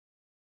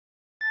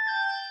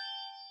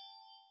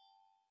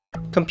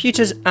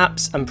Computers,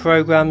 apps and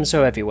programs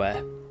are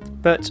everywhere,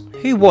 but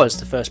who was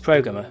the first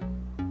programmer?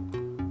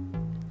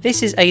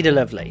 This is Ada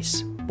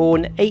Lovelace.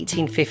 Born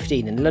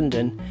 1815 in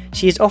London,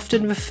 she is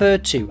often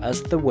referred to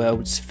as the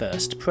world's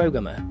first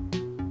programmer.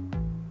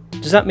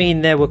 Does that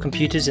mean there were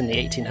computers in the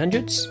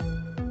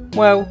 1800s?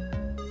 Well,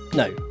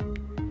 no.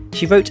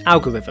 She wrote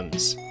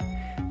algorithms,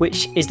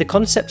 which is the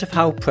concept of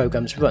how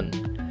programs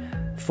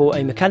run, for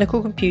a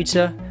mechanical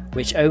computer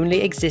which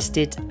only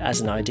existed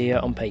as an idea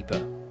on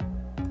paper.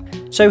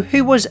 So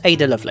who was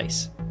Ada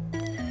Lovelace?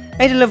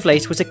 Ada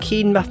Lovelace was a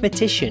keen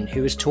mathematician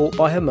who was taught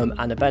by her mum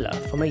Annabella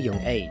from a young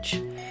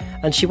age,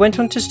 and she went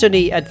on to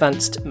study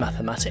advanced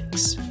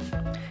mathematics.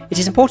 It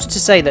is important to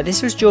say that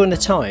this was during a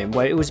time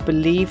where it was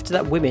believed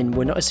that women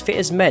were not as fit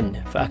as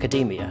men for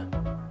academia.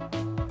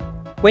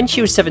 When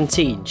she was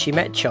 17, she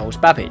met Charles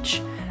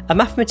Babbage, a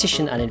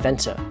mathematician and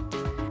inventor.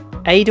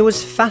 Ada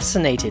was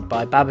fascinated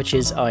by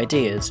Babbage's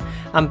ideas,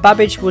 and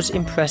Babbage was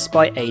impressed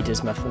by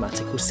Ada's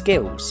mathematical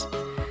skills,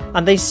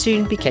 and they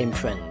soon became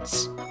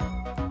friends.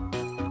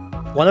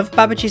 One of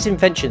Babbage's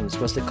inventions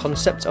was the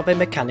concept of a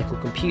mechanical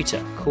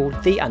computer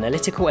called the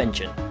Analytical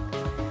Engine.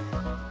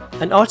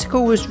 An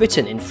article was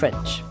written in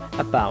French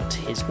about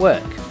his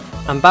work,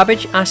 and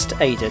Babbage asked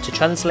Ada to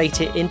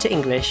translate it into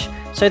English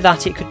so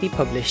that it could be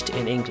published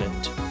in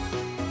England.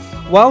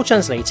 While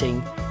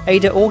translating,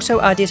 Ada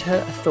also added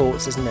her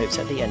thoughts as notes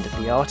at the end of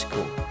the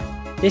article.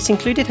 This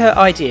included her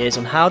ideas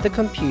on how the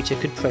computer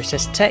could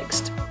process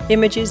text,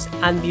 images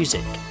and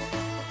music,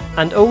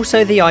 and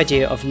also the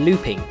idea of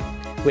looping,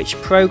 which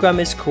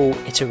programmers call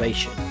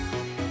iteration,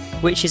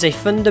 which is a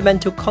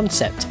fundamental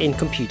concept in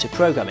computer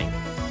programming.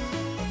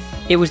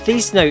 It was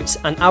these notes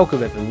and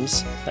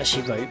algorithms that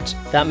she wrote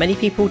that many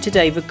people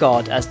today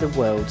regard as the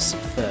world's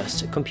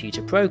first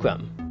computer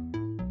program.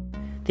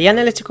 The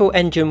Analytical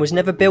Engine was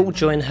never built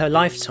during her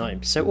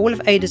lifetime, so all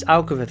of Ada's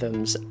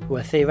algorithms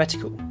were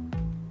theoretical.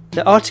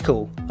 The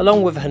article,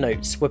 along with her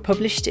notes, were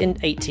published in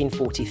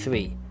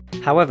 1843.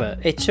 However,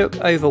 it took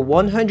over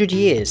 100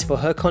 years for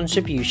her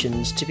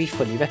contributions to be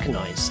fully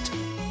recognised.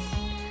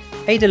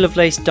 Ada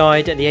Lovelace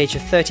died at the age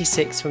of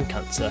 36 from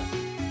cancer,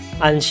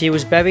 and she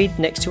was buried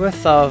next to her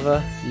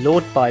father,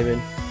 Lord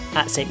Byron,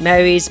 at St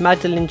Mary's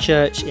Magdalene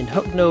Church in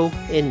Hucknall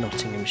in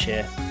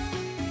Nottinghamshire.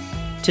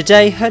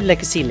 Today her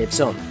legacy lives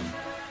on.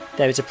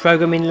 There is a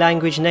programming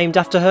language named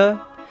after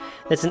her.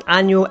 There's an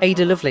annual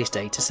Ada Lovelace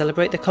Day to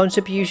celebrate the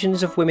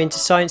contributions of women to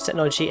science,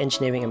 technology,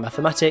 engineering and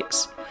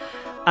mathematics.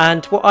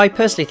 And what I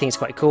personally think is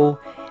quite cool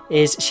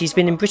is she's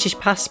been in British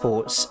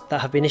passports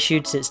that have been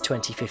issued since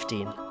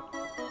 2015.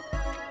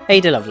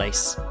 Ada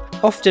Lovelace,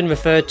 often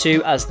referred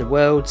to as the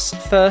world's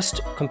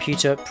first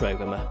computer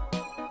programmer.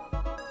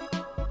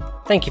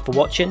 Thank you for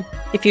watching.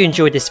 If you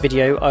enjoyed this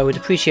video, I would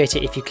appreciate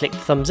it if you clicked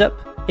thumbs up.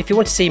 If you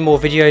want to see more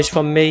videos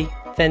from me,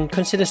 then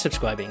consider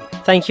subscribing.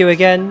 Thank you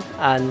again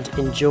and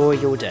enjoy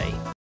your day.